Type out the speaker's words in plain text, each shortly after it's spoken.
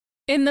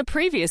In the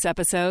previous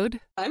episode,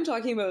 I'm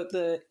talking about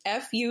the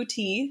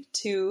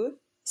FUT2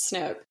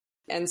 SNP.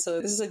 And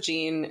so this is a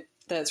gene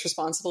that's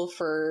responsible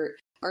for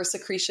our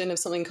secretion of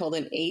something called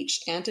an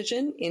H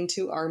antigen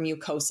into our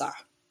mucosa.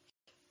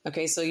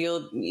 Okay, so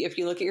if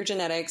you look at your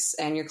genetics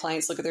and your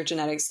clients look at their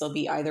genetics, they'll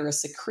be either a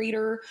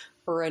secretor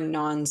or a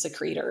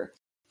non-secretor.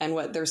 And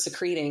what they're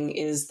secreting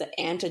is the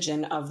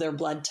antigen of their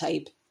blood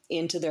type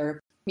into their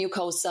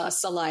mucosa,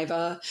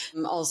 saliva,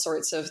 all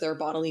sorts of their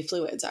bodily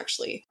fluids,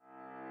 actually.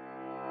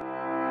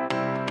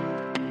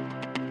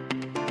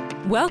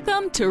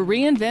 welcome to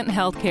Reinvent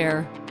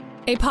Healthcare,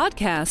 a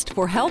podcast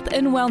for health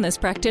and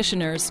wellness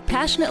practitioners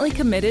passionately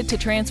committed to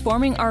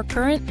transforming our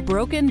current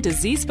broken,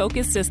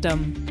 disease-focused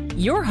system.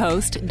 Your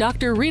host,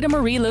 Dr. Rita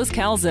Marie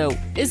Los-Calzo,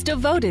 is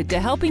devoted to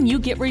helping you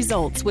get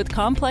results with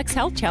complex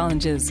health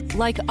challenges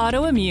like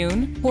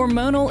autoimmune,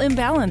 hormonal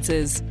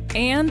imbalances,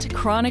 and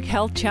chronic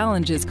health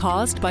challenges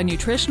caused by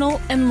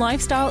nutritional and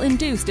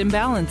lifestyle-induced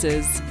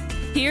imbalances.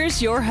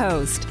 Here's your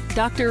host,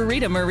 Dr.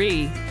 Rita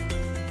Marie.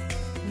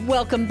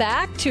 Welcome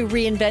back to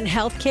Reinvent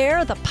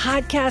Healthcare, the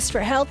podcast for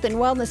health and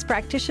wellness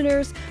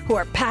practitioners who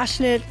are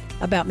passionate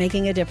about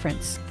making a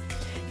difference.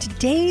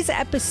 Today's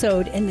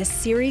episode in the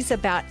series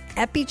about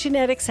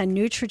epigenetics and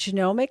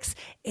nutrigenomics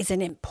is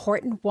an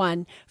important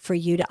one for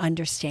you to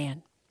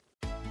understand.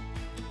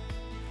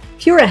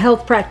 If you're a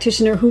health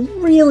practitioner who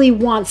really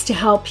wants to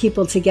help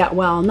people to get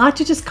well, not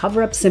to just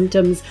cover up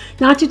symptoms,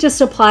 not to just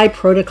apply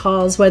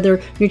protocols,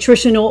 whether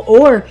nutritional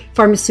or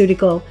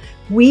pharmaceutical,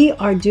 we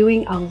are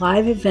doing a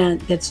live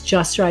event that's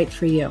just right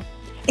for you.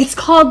 It's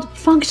called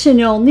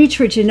Functional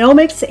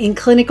Nutrigenomics in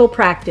Clinical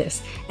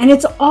Practice, and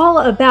it's all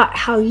about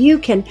how you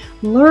can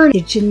learn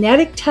the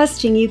genetic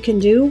testing you can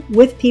do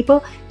with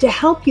people to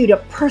help you to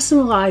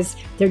personalize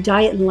their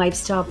diet and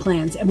lifestyle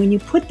plans. And when you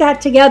put that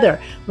together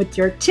with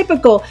your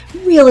typical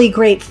really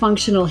great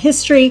functional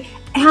history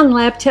and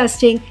lab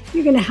testing,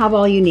 you're going to have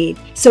all you need.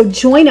 So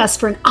join us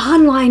for an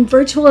online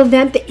virtual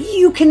event that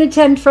you can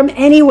attend from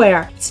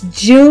anywhere. It's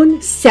June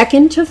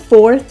 2nd to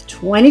 4th,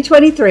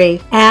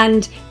 2023.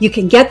 And you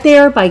can get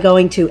there by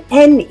going to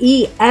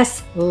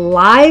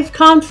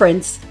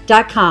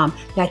nesliveconference.com.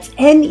 That's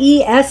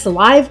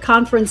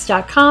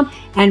nesliveconference.com.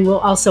 And we'll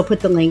also put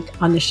the link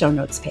on the show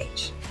notes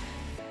page.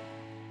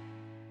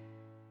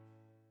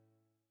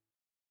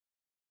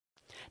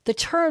 The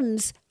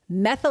terms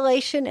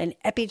methylation and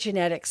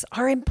epigenetics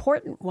are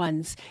important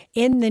ones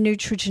in the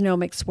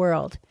nutrigenomics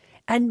world,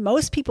 and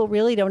most people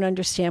really don't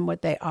understand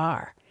what they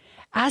are.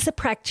 As a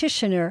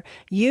practitioner,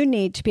 you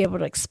need to be able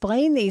to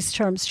explain these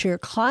terms to your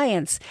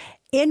clients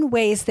in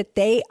ways that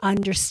they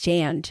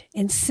understand,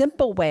 in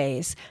simple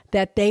ways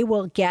that they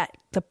will get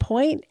the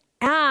point,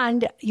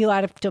 and you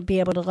have to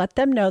be able to let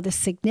them know the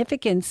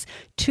significance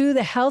to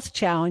the health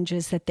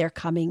challenges that they're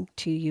coming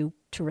to you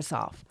to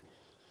resolve.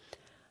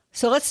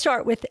 So let's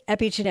start with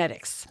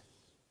epigenetics.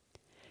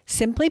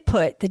 Simply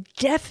put, the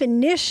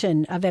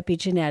definition of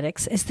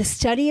epigenetics is the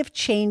study of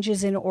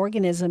changes in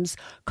organisms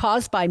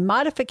caused by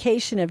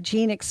modification of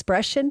gene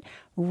expression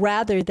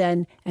rather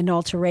than an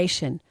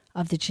alteration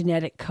of the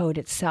genetic code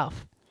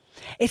itself.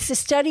 It's the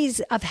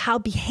studies of how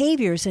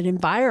behaviors and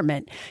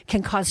environment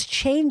can cause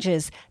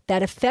changes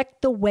that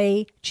affect the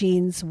way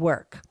genes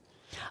work.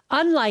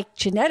 Unlike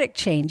genetic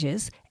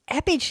changes,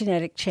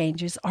 epigenetic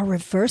changes are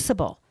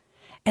reversible,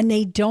 and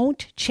they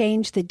don't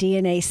change the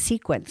DNA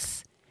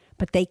sequence,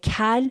 but they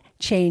can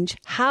change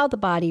how the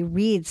body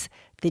reads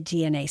the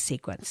DNA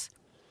sequence.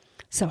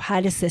 So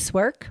how does this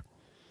work?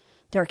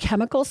 There are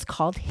chemicals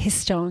called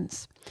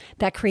histones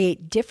that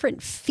create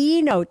different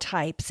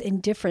phenotypes in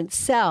different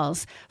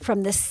cells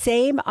from the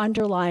same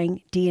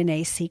underlying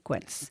DNA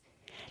sequence.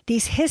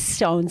 These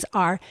histones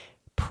are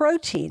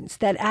proteins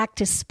that act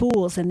as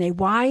spools, and they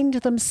wind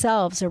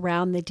themselves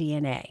around the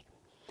DNA.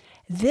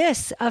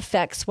 This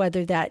affects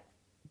whether that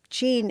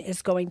gene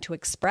is going to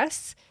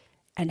express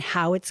and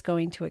how it's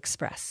going to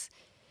express.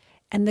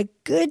 And the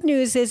good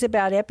news is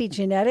about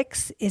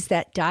epigenetics is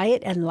that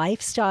diet and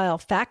lifestyle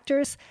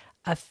factors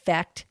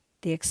affect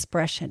the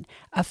expression,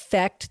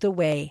 affect the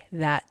way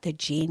that the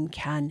gene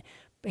can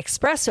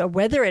express or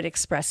whether it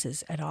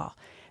expresses at all.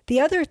 The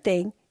other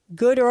thing,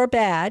 good or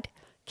bad,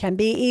 can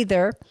be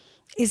either,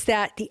 is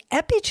that the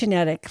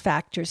epigenetic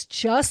factors,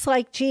 just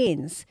like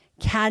genes,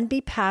 can be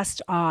passed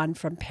on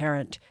from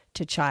parent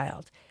to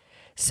child.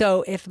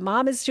 So if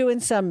mom is doing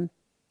some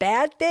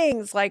bad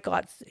things like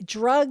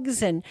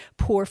drugs and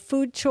poor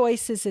food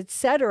choices,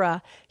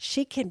 etc.,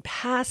 she can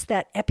pass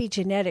that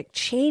epigenetic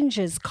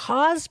changes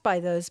caused by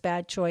those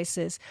bad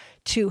choices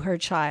to her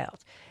child.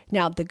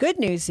 Now, the good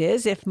news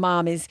is if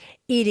mom is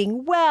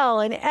eating well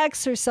and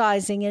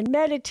exercising and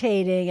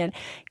meditating and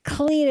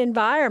clean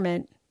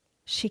environment,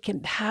 she can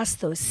pass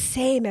those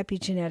same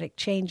epigenetic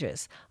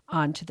changes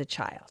onto the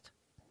child.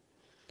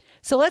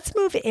 So let's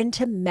move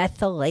into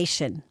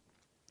methylation.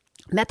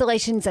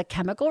 Methylation is a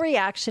chemical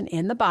reaction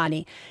in the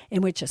body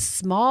in which a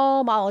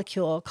small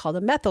molecule called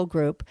a methyl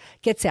group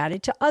gets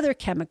added to other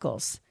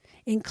chemicals,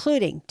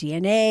 including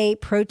DNA,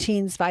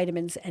 proteins,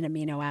 vitamins, and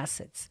amino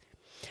acids.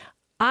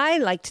 I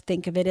like to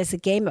think of it as a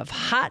game of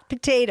hot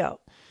potato.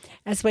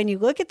 as when you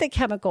look at the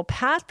chemical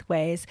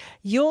pathways,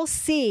 you'll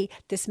see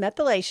this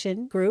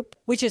methylation group,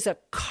 which is a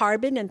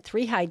carbon and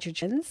 3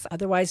 hydrogens,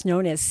 otherwise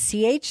known as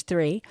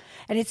CH3,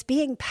 and it's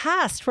being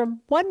passed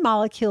from one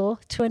molecule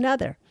to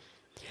another.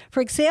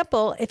 For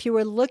example, if you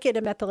were to look at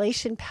a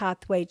methylation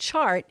pathway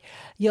chart,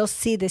 you'll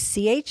see the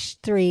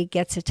CH3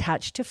 gets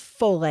attached to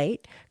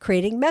folate,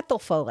 creating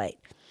methylfolate.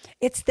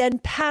 It's then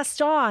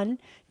passed on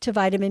to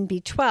vitamin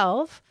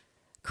B12,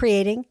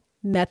 creating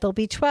methyl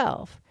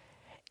B12.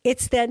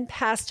 It's then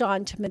passed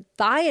on to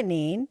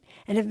methionine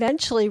and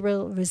eventually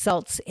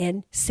results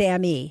in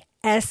SAMe,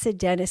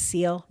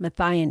 S-adenosyl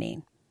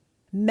methionine.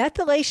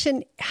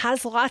 Methylation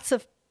has lots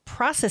of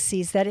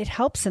processes that it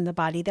helps in the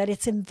body, that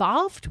it's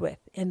involved with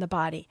in the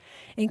body,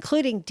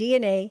 including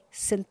DNA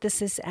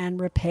synthesis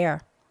and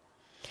repair.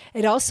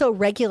 It also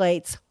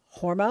regulates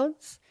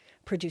hormones,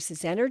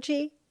 produces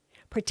energy,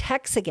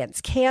 protects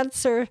against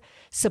cancer,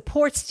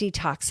 supports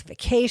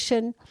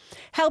detoxification,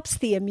 helps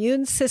the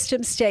immune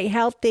system stay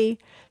healthy,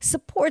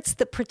 supports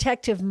the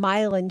protective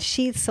myelin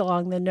sheaths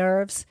along the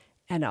nerves,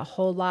 and a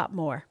whole lot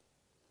more.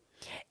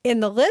 In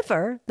the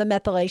liver, the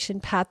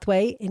methylation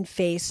pathway in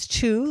phase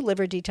 2,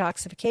 liver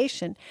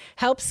detoxification,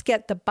 helps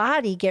get the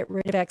body get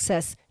rid of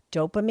excess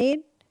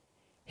dopamine,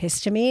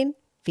 histamine,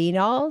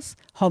 phenols,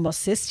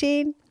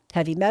 homocysteine,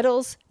 heavy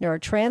metals,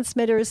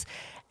 neurotransmitters,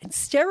 and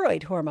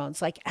steroid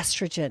hormones like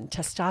estrogen,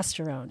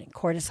 testosterone, and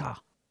cortisol.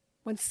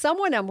 When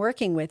someone I'm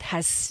working with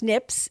has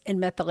SNPs in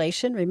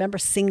methylation, remember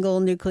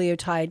single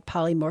nucleotide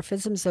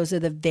polymorphisms, those are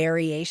the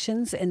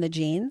variations in the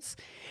genes,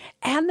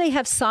 and they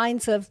have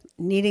signs of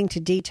needing to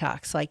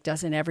detox, like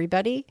doesn't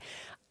everybody,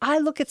 I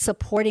look at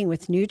supporting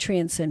with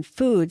nutrients and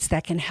foods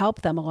that can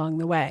help them along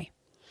the way,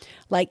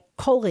 like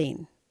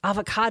choline,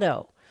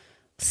 avocado,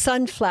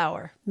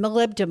 sunflower,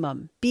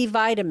 molybdenum, B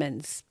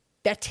vitamins,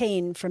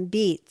 betaine from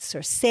beets,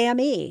 or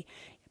SAMe.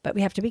 But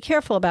we have to be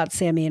careful about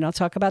SAMe, and I'll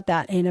talk about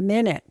that in a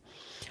minute.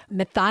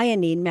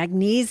 Methionine,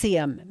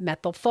 magnesium,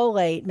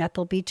 methylfolate,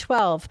 methyl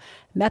B12,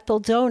 methyl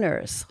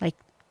donors like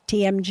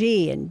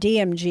TMG and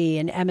DMG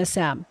and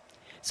MSM.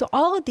 So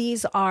all of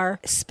these are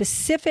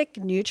specific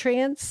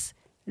nutrients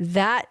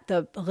that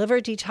the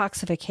liver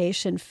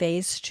detoxification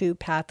phase 2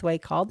 pathway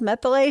called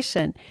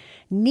methylation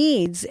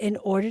needs in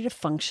order to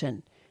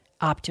function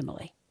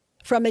optimally.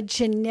 From a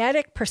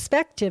genetic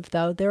perspective,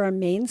 though, there are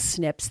main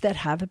SNPs that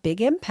have a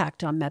big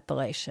impact on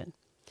methylation.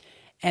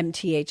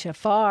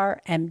 MTHFR,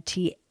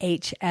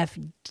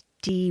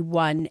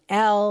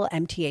 MTHFD1L,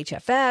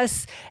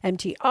 MTHFS,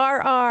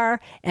 MTRR,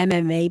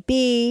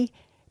 MMAB,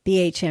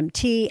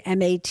 BHMT,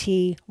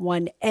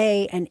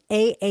 MAT1A, and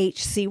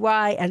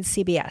AHCY, and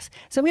CBS.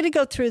 So I'm going to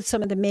go through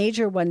some of the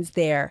major ones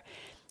there.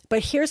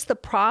 But here's the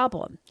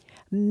problem.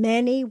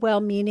 Many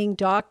well-meaning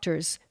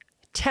doctors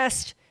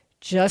test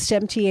just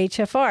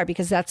MTHFR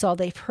because that's all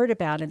they've heard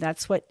about, and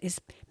that's what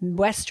is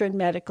Western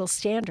medical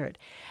standard.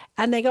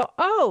 And they go,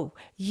 oh,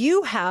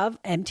 you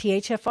have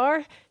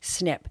MTHFR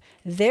SNP,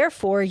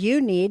 therefore you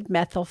need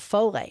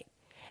methylfolate.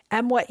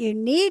 And what you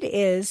need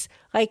is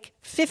like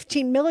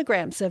 15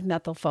 milligrams of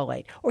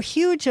methylfolate or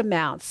huge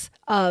amounts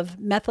of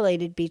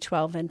methylated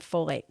B12 and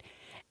folate.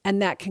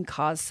 And that can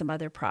cause some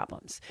other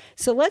problems.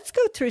 So let's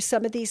go through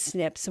some of these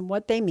SNPs and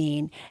what they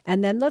mean.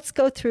 And then let's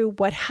go through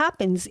what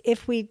happens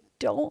if we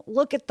don't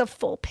look at the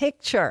full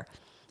picture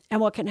and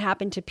what can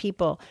happen to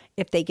people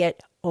if they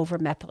get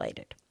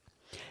overmethylated.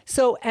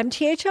 So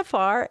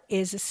MTHFR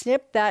is a SNP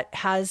that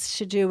has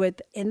to do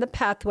with in the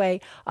pathway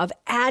of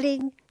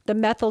adding the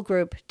methyl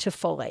group to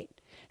folate.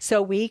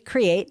 So we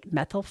create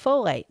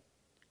methylfolate.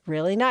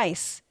 Really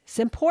nice. It's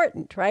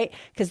important, right?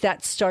 Because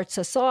that starts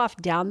us off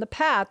down the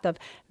path of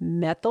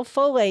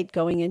methylfolate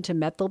going into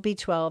methyl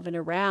B12 and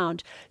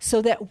around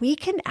so that we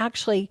can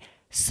actually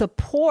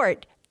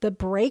support the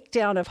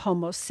breakdown of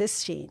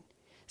homocysteine.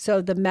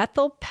 So the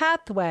methyl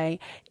pathway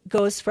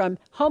goes from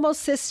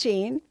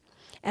homocysteine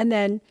and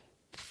then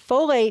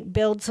folate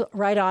builds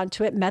right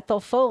onto it,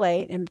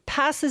 methylfolate, and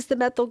passes the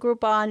methyl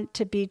group on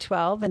to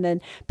B12 and then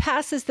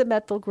passes the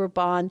methyl group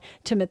on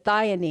to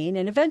methionine.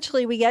 And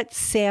eventually we get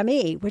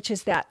SAMe, which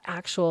is that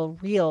actual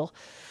real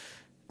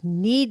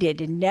needed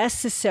and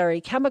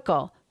necessary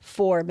chemical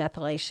for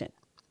methylation.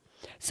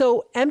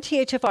 So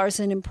MTHFR is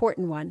an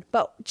important one,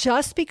 but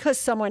just because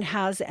someone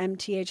has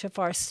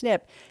MTHFR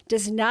SNP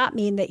does not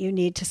mean that you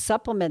need to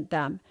supplement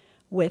them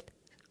with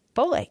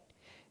folate.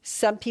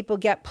 Some people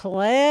get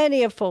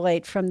plenty of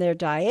folate from their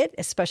diet,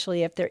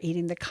 especially if they're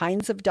eating the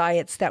kinds of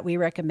diets that we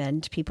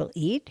recommend people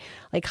eat,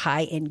 like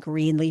high in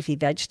green leafy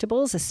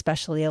vegetables,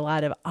 especially a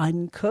lot of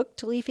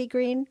uncooked leafy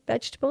green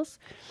vegetables.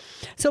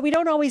 So we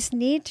don't always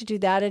need to do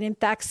that. And in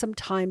fact,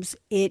 sometimes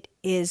it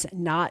is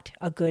not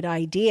a good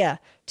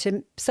idea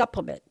to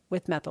supplement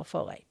with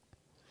methylfolate.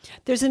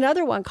 There's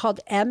another one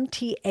called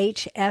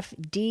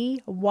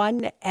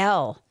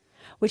MTHFD1L,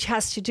 which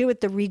has to do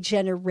with the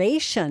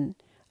regeneration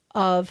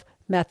of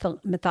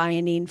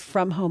methionine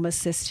from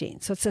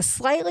homocysteine. So it's a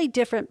slightly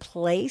different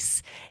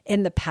place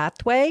in the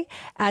pathway,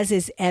 as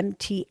is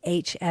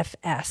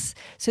MTHFS.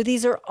 So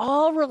these are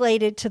all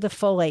related to the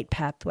folate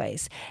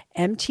pathways,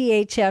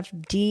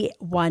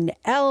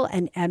 MTHFD1L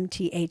and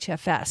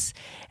MTHFS.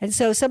 And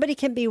so somebody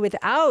can be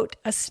without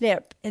a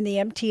SNP in the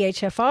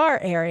MTHFR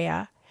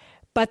area,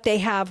 but they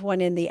have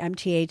one in the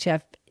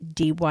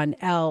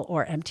MTHFD1L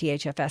or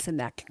MTHFS, and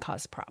that can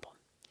cause a problem.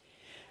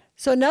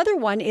 So another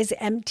one is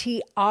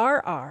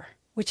MTRR,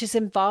 which is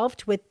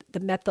involved with the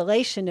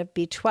methylation of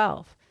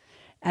B12.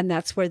 And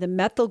that's where the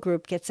methyl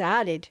group gets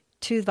added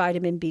to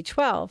vitamin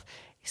B12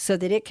 so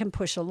that it can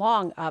push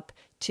along up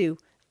to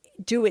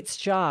do its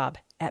job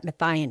at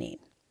methionine.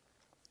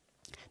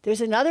 There's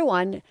another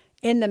one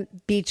in the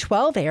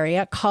B12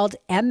 area called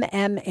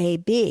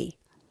MMAB.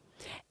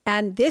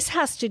 And this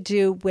has to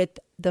do with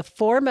the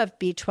form of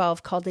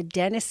B12 called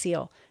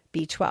adenosyl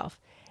B12.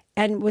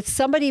 And with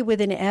somebody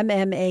with an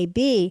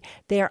MMAB,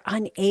 they are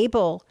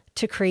unable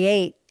to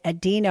create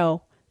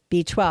adeno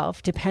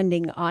B12,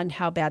 depending on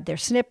how bad their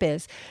SNP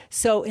is.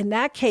 So in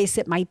that case,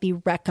 it might be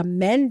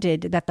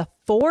recommended that the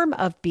form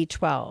of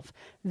B12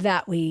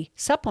 that we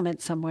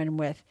supplement someone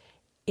with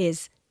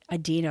is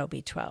adeno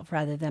B12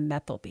 rather than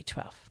methyl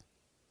B12.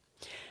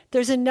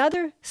 There's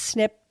another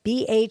SNP,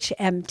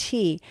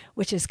 BHMT,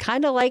 which is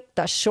kind of like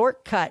the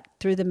shortcut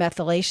through the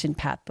methylation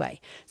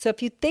pathway. So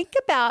if you think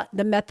about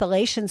the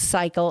methylation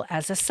cycle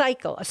as a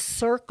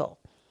circle,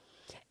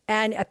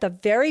 and at the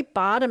very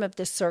bottom of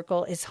the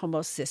circle is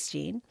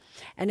homocysteine,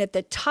 and at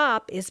the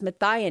top is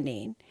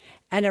methionine,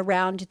 and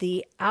around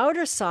the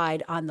outer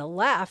side on the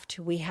left,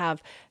 we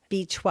have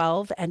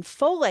B12 and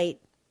folate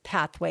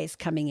pathways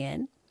coming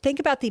in. Think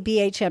about the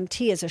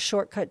BHMT as a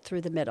shortcut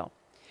through the middle.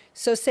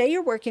 So say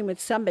you're working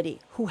with somebody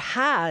who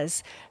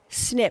has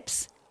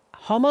SNPs,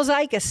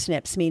 homozygous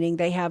SNPs, meaning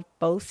they have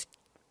both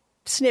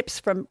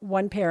SNPs from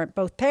one parent,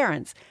 both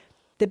parents.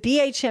 The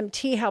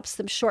BHMT helps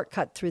them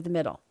shortcut through the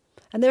middle.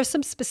 And there's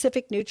some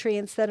specific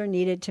nutrients that are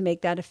needed to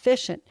make that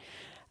efficient.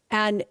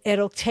 And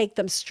it'll take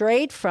them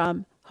straight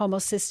from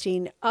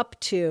homocysteine up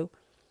to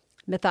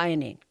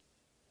methionine.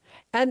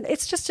 And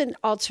it's just an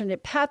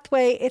alternate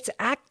pathway. It's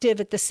active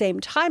at the same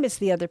time as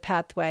the other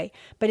pathway.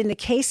 But in the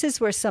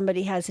cases where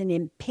somebody has an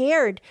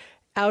impaired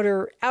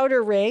outer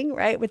ring,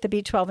 right, with the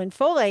B12 and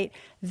folate,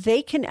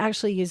 they can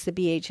actually use the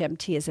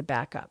BHMT as a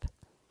backup.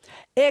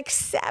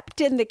 Except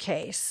in the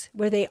case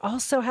where they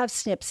also have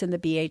SNPs in the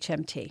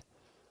BHMT.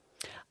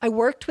 I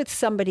worked with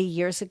somebody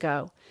years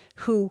ago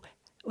who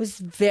was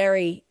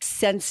very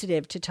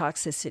sensitive to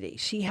toxicity.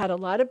 She had a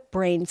lot of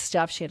brain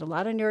stuff. She had a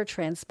lot of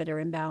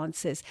neurotransmitter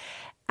imbalances.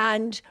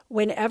 And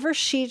whenever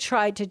she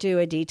tried to do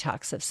a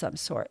detox of some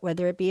sort,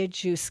 whether it be a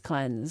juice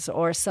cleanse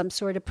or some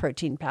sort of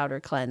protein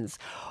powder cleanse,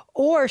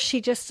 or she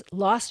just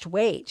lost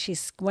weight, she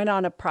went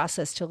on a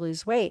process to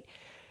lose weight,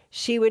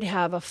 she would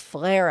have a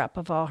flare-up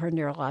of all her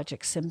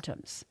neurologic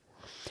symptoms.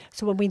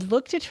 So when we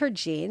looked at her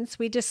genes,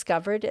 we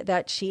discovered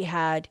that she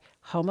had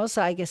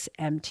homozygous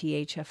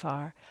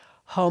MTHFR,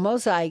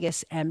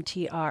 homozygous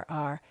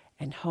MTRR,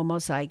 and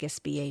homozygous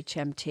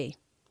BHMT.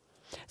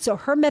 So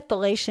her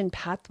methylation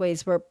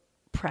pathways were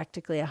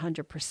practically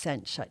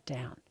 100% shut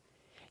down.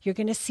 You're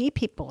going to see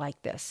people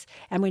like this.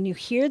 And when you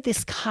hear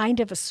this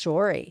kind of a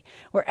story,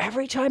 where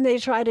every time they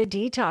try to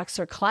detox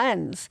or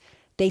cleanse,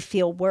 they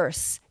feel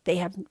worse. They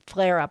have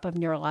flare-up of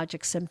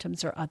neurologic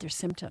symptoms or other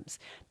symptoms.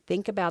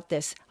 Think about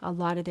this. A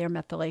lot of their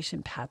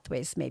methylation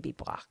pathways may be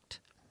blocked.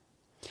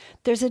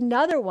 There's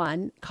another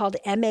one called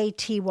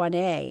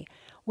MAT1A,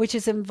 which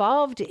is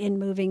involved in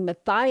moving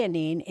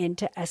methionine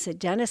into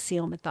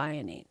S-adenosyl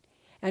methionine.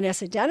 And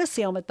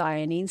S-adenosyl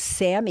methionine,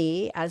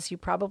 SAMe, as you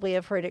probably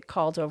have heard it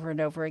called over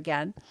and over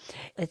again,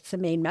 it's the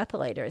main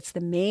methylator. It's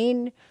the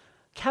main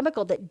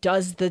chemical that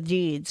does the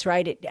deeds,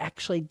 right? It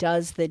actually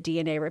does the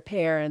DNA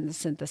repair and the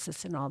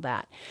synthesis and all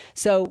that.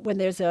 So when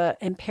there's an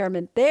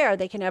impairment there,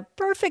 they can have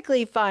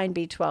perfectly fine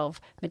B12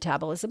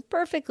 metabolism,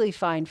 perfectly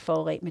fine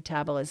folate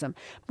metabolism.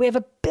 We have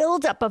a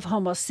buildup of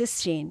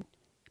homocysteine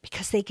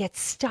because they get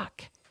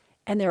stuck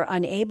and they're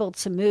unable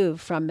to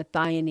move from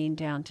methionine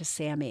down to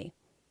SAMe.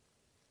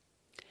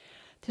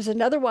 There's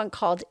another one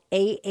called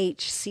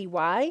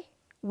AHCY,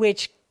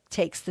 which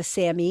takes the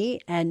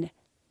SAMe and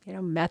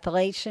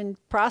methylation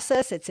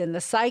process. It's in the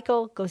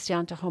cycle, goes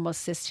down to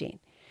homocysteine.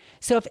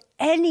 So if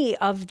any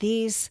of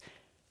these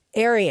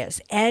areas,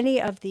 any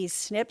of these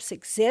SNPs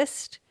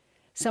exist,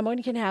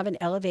 someone can have an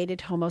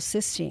elevated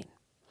homocysteine.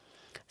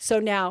 So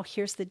now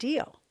here's the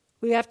deal.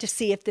 We have to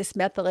see if this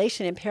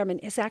methylation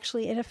impairment is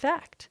actually in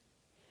effect.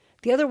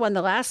 The other one,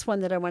 the last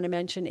one that I want to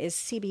mention is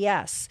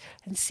CBS.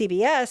 And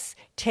CBS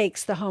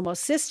takes the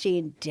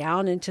homocysteine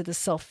down into the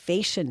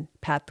sulfation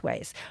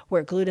pathways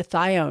where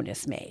glutathione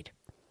is made.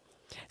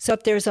 So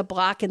if there's a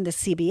block in the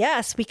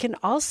CBS, we can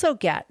also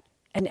get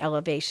an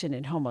elevation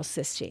in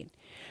homocysteine.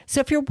 So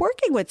if you're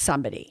working with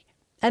somebody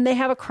and they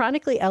have a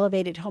chronically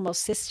elevated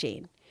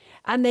homocysteine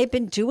and they've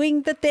been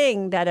doing the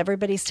thing that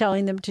everybody's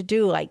telling them to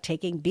do, like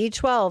taking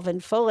B12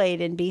 and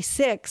folate and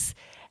B6,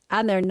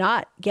 and they're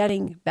not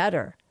getting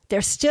better,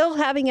 they're still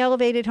having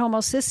elevated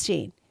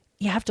homocysteine,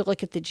 you have to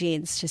look at the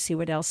genes to see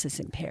what else is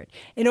impaired.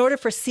 In order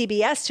for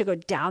CBS to go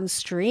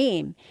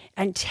downstream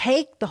and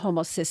take the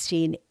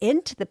homocysteine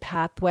into the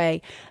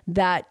pathway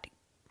that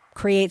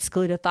creates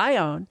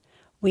glutathione,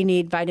 we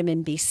need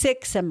vitamin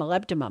B6 and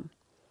molybdenum.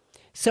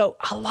 So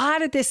a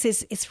lot of this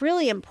it's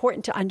really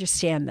important to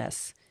understand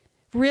this.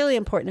 Really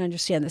important to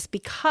understand this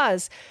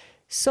because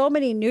so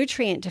many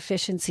nutrient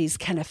deficiencies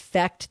can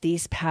affect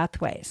these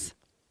pathways.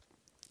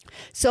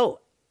 So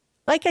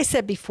like I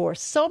said before,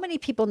 so many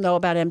people know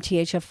about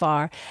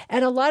MTHFR,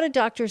 and a lot of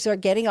doctors are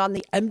getting on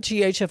the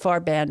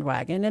MTHFR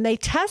bandwagon, and they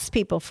test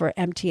people for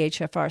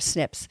MTHFR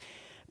SNPs.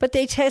 But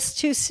they test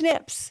two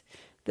SNPs,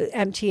 the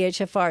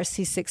MTHFR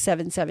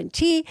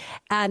C677T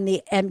and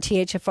the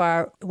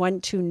MTHFR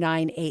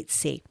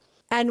 1298C.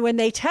 And when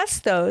they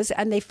test those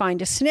and they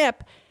find a SNP,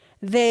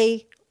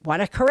 they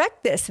want to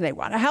correct this and they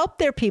want to help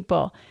their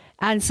people.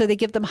 And so they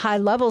give them high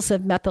levels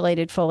of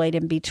methylated folate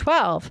and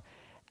B12.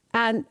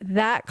 And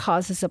that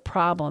causes a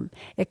problem.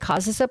 It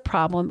causes a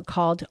problem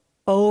called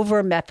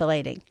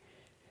overmethylating.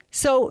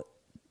 So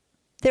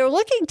they're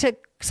looking to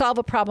solve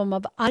a problem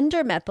of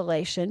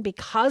undermethylation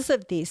because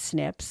of these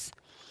SNPs,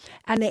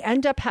 and they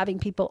end up having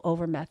people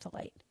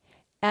overmethylate.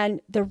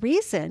 And the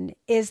reason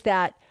is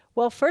that,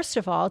 well, first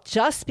of all,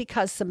 just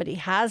because somebody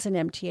has an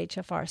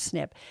MTHFR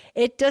SNP,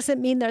 it doesn't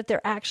mean that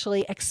they're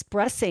actually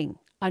expressing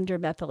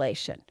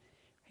undermethylation.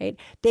 Right?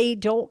 They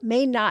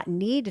may not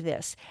need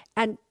this.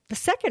 And the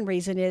second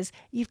reason is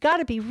you've got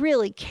to be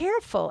really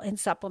careful in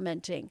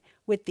supplementing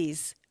with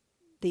these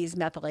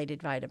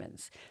methylated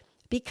vitamins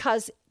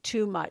because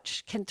too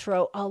much can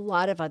throw a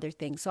lot of other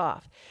things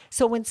off.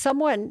 So when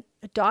someone,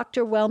 a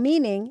doctor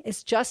well-meaning,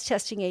 is just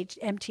testing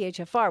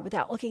MTHFR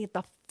without looking at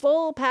the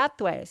full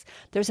pathways,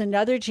 there's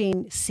another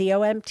gene,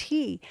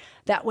 COMT,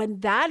 that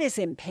when that is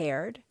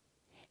impaired,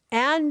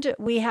 and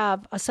we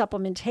have a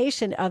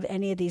supplementation of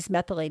any of these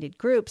methylated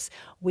groups,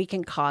 we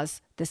can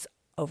cause this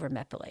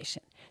overmethylation.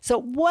 So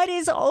what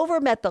is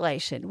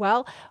overmethylation?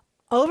 Well,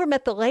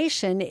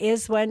 overmethylation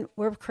is when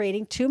we're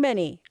creating too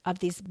many of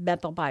these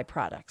methyl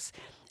byproducts.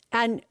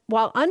 And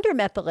while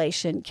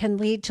undermethylation can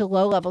lead to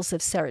low levels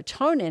of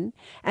serotonin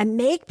and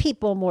make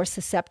people more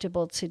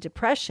susceptible to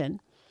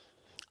depression,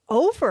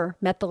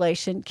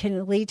 overmethylation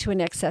can lead to an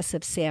excess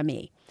of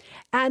SAMe.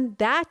 And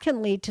that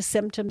can lead to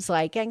symptoms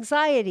like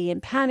anxiety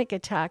and panic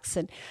attacks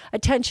and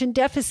attention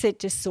deficit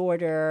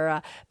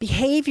disorder,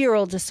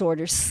 behavioral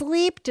disorders,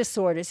 sleep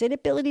disorders,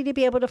 inability to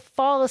be able to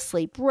fall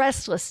asleep,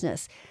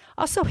 restlessness.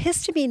 Also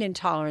histamine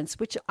intolerance,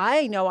 which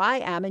I know I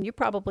am, and you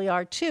probably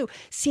are too,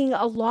 seeing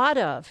a lot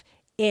of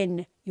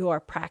in your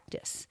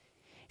practice.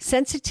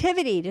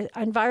 Sensitivity to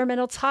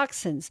environmental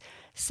toxins,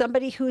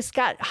 somebody who's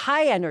got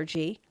high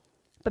energy,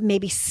 but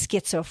maybe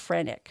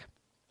schizophrenic.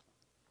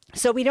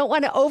 So we don't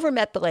want to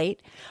overmethylate.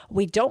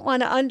 We don't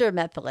want to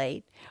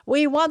undermethylate.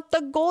 We want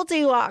the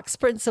Goldilocks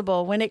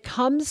principle when it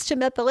comes to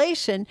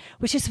methylation,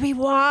 which is we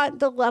want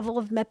the level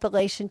of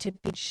methylation to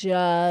be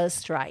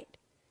just right.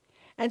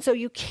 And so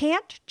you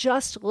can't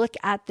just look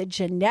at the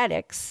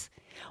genetics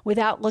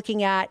without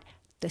looking at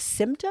the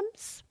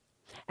symptoms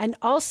and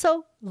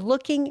also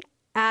looking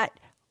at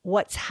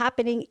what's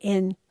happening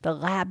in the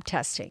lab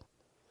testing.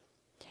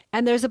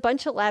 And there's a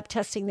bunch of lab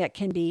testing that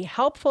can be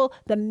helpful.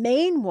 The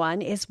main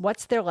one is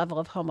what's their level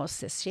of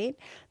homocysteine.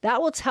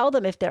 That will tell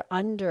them if they're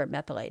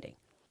undermethylating.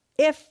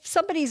 If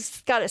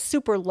somebody's got a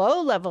super low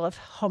level of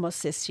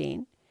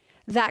homocysteine,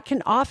 that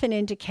can often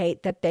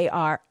indicate that they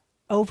are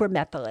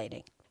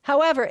overmethylating.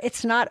 However,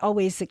 it's not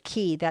always the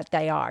key that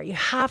they are. You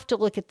have to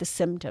look at the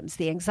symptoms,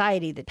 the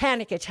anxiety, the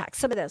panic attacks,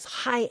 some of those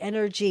high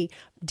energy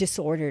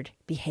disordered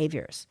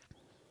behaviors.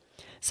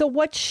 So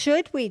what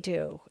should we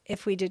do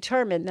if we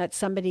determine that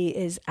somebody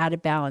is out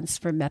of balance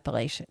for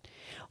methylation?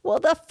 Well,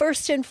 the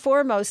first and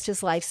foremost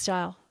is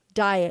lifestyle,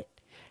 diet.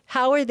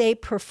 How are they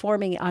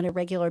performing on a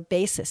regular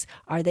basis?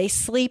 Are they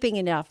sleeping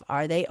enough?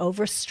 Are they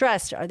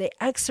overstressed? Are they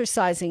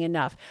exercising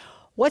enough?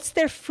 What's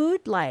their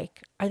food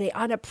like? Are they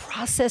on a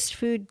processed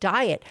food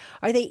diet?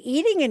 Are they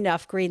eating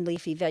enough green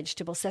leafy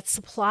vegetables that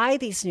supply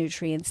these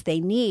nutrients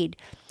they need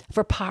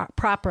for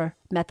proper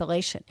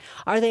methylation?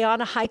 Are they on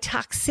a high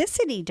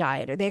toxicity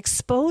diet? Are they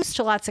exposed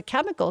to lots of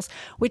chemicals,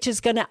 which is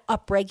going to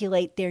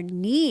upregulate their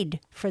need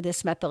for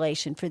this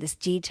methylation, for this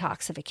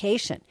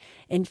detoxification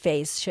in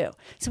phase 2?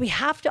 So we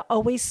have to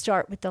always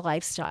start with the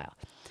lifestyle.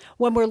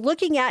 When we're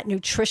looking at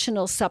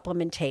nutritional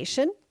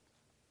supplementation,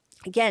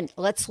 again,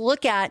 let's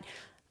look at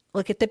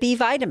the B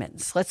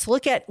vitamins. Let's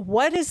look at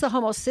what is the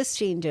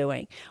homocysteine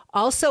doing.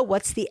 Also,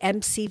 what's the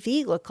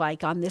MCV look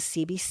like on this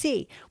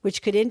CBC,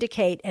 which could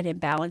indicate an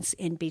imbalance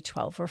in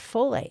B12 or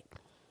folate.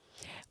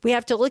 We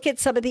have to look at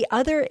some of the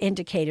other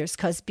indicators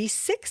because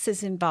B6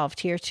 is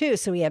involved here too.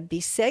 So we have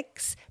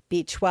B6,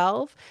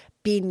 B12,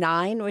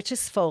 B9, which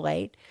is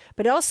folate,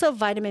 but also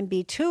vitamin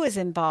B2 is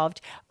involved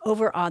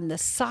over on the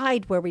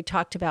side where we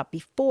talked about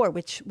before,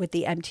 which with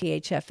the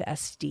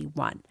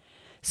MTHFSD1.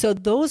 So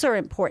those are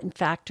important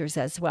factors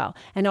as well.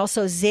 And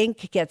also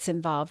zinc gets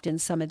involved in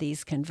some of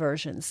these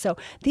conversions. So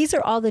these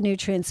are all the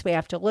nutrients we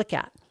have to look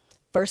at.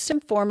 first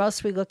and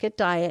foremost, we look at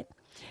diet.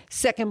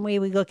 Secondly,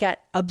 we look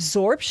at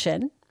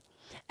absorption.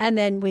 And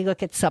then we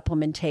look at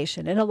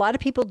supplementation. And a lot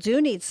of people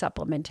do need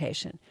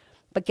supplementation.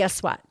 But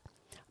guess what?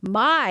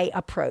 My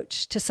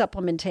approach to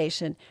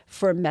supplementation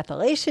for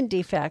methylation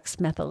defects,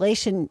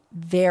 methylation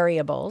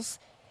variables,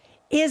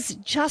 is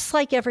just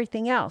like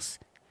everything else,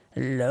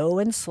 low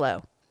and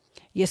slow.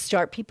 You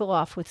start people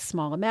off with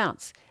small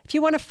amounts. If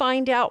you want to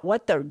find out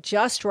what the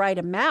just right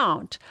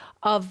amount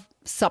of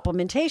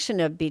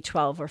supplementation of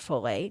B12 or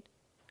folate,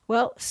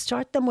 well,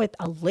 start them with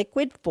a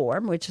liquid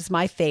form, which is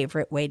my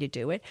favorite way to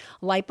do it.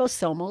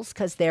 Liposomals,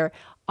 because they're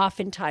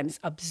oftentimes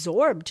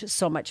absorbed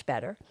so much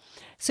better.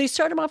 So you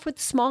start them off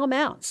with small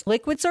amounts.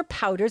 Liquids or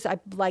powders. I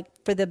like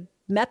for the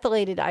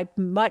methylated, I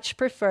much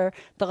prefer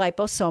the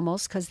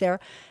liposomals because they're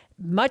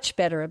much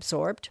better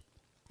absorbed.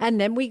 And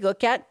then we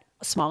look at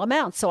small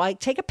amounts. So I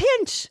take a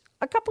pinch,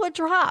 a couple of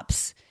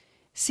drops,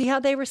 see how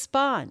they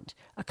respond,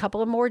 a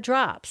couple of more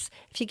drops.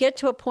 If you get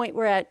to a point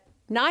where at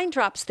 9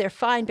 drops, they're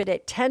fine, but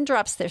at 10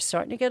 drops, they're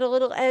starting to get a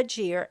little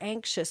edgy or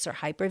anxious or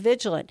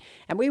hypervigilant.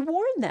 And we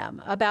warn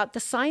them about the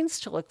signs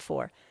to look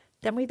for.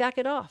 Then we back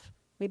it off.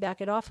 We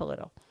back it off a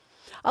little.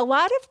 A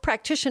lot of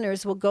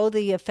practitioners will go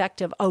the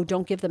effect of, oh,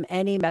 don't give them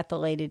any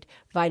methylated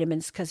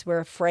vitamins because we're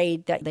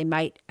afraid that they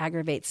might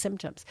aggravate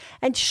symptoms.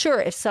 And sure,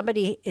 if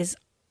somebody is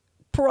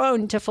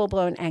prone to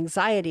full-blown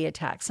anxiety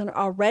attacks and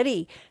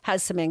already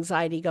has some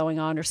anxiety going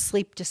on or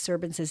sleep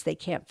disturbances, they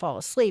can't fall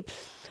asleep,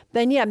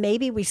 then yeah,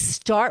 maybe we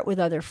start with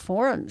other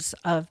forms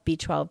of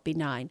B12,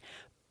 B9.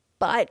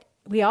 But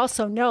we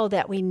also know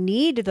that we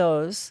need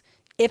those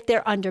if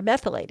they're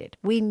undermethylated.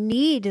 We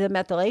need the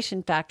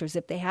methylation factors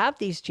if they have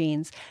these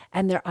genes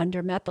and they're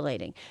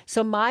undermethylating.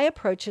 So my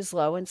approach is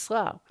low and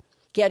slow.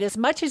 Get as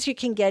much as you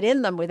can get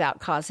in them without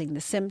causing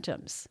the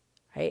symptoms,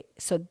 right?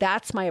 So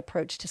that's my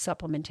approach to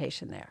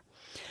supplementation there.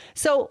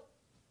 So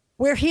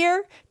we're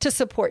here to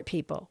support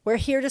people. We're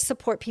here to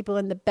support people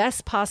in the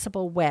best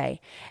possible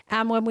way.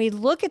 And when we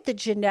look at the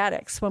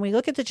genetics, when we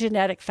look at the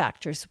genetic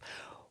factors,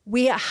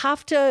 we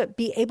have to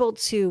be able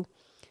to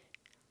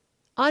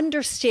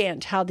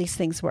understand how these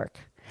things work,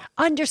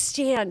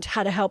 understand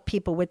how to help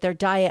people with their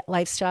diet,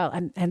 lifestyle,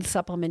 and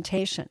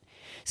supplementation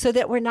so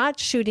that we're not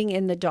shooting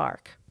in the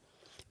dark.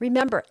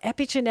 Remember,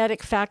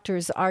 epigenetic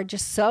factors are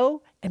just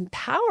so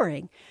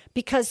empowering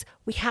because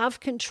we have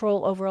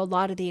control over a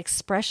lot of the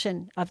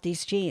expression of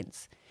these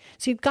genes.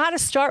 So you've got to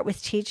start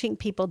with teaching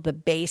people the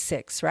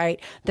basics, right?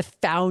 The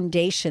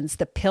foundations,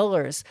 the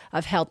pillars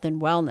of health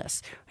and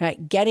wellness,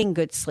 right? Getting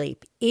good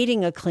sleep,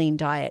 eating a clean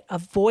diet,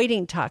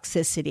 avoiding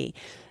toxicity,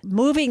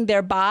 moving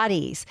their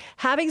bodies,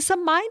 having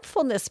some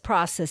mindfulness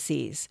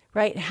processes,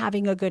 right?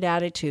 Having a good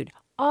attitude.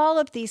 All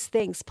of these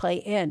things play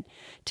in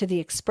to the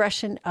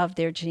expression of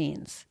their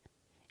genes.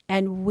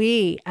 And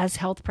we, as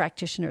health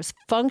practitioners,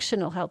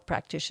 functional health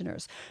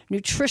practitioners,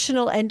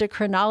 nutritional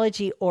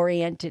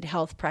endocrinology-oriented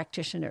health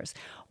practitioners,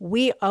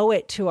 we owe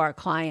it to our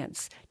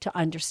clients to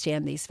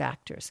understand these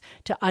factors,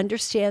 to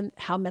understand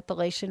how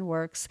methylation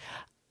works.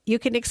 You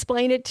can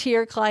explain it to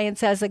your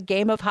clients as a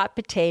game of hot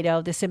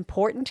potato, this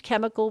important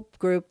chemical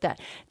group that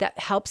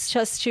helps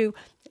us to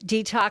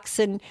detox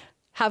and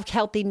have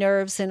healthy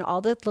nerves and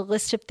all the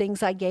list of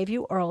things I gave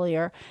you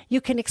earlier.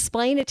 You can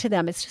explain it to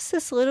them. It's just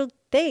this little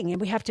thing,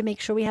 and we have to make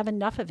sure we have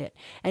enough of it.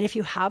 And if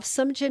you have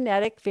some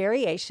genetic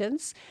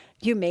variations,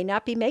 you may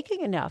not be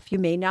making enough. You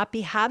may not be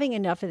having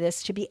enough of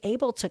this to be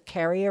able to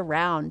carry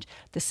around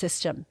the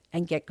system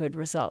and get good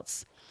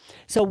results.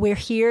 So we're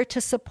here to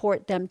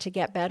support them to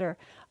get better.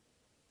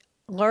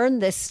 Learn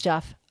this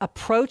stuff,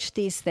 approach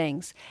these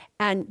things,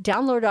 and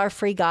download our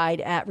free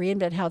guide at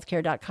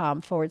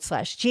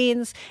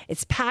reinventhealthcare.com/genes.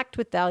 It's packed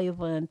with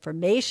valuable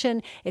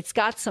information. It's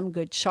got some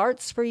good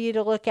charts for you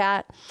to look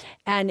at,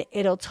 and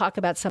it'll talk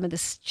about some of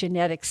the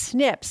genetic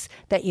SNPs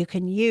that you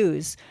can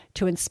use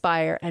to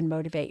inspire and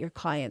motivate your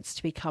clients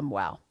to become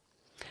well.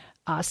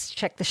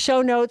 Check the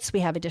show notes.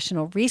 We have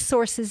additional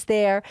resources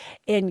there,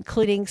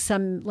 including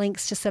some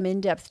links to some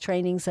in-depth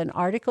trainings and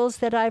articles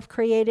that I've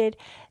created.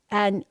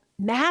 And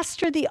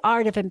master the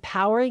art of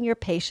empowering your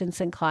patients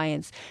and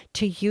clients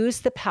to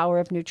use the power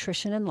of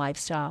nutrition and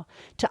lifestyle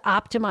to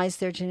optimize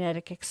their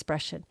genetic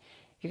expression.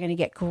 You're going to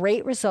get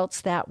great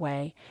results that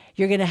way.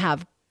 You're going to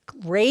have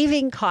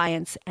raving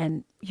clients,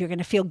 and you're going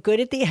to feel good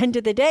at the end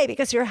of the day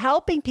because you're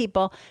helping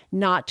people,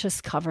 not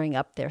just covering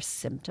up their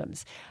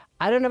symptoms.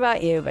 I don't know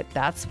about you, but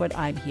that's what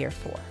I'm here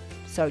for.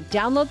 So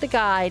download the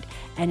guide,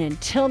 and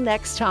until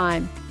next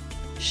time,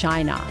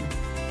 shine on.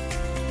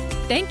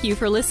 Thank you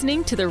for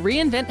listening to the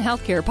Reinvent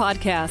Healthcare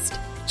podcast.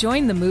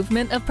 Join the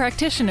movement of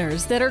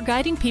practitioners that are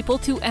guiding people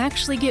to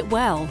actually get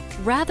well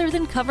rather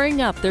than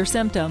covering up their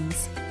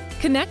symptoms.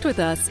 Connect with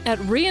us at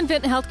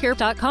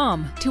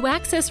reinventhealthcare.com to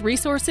access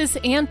resources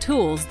and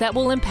tools that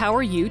will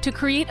empower you to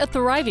create a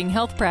thriving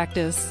health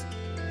practice.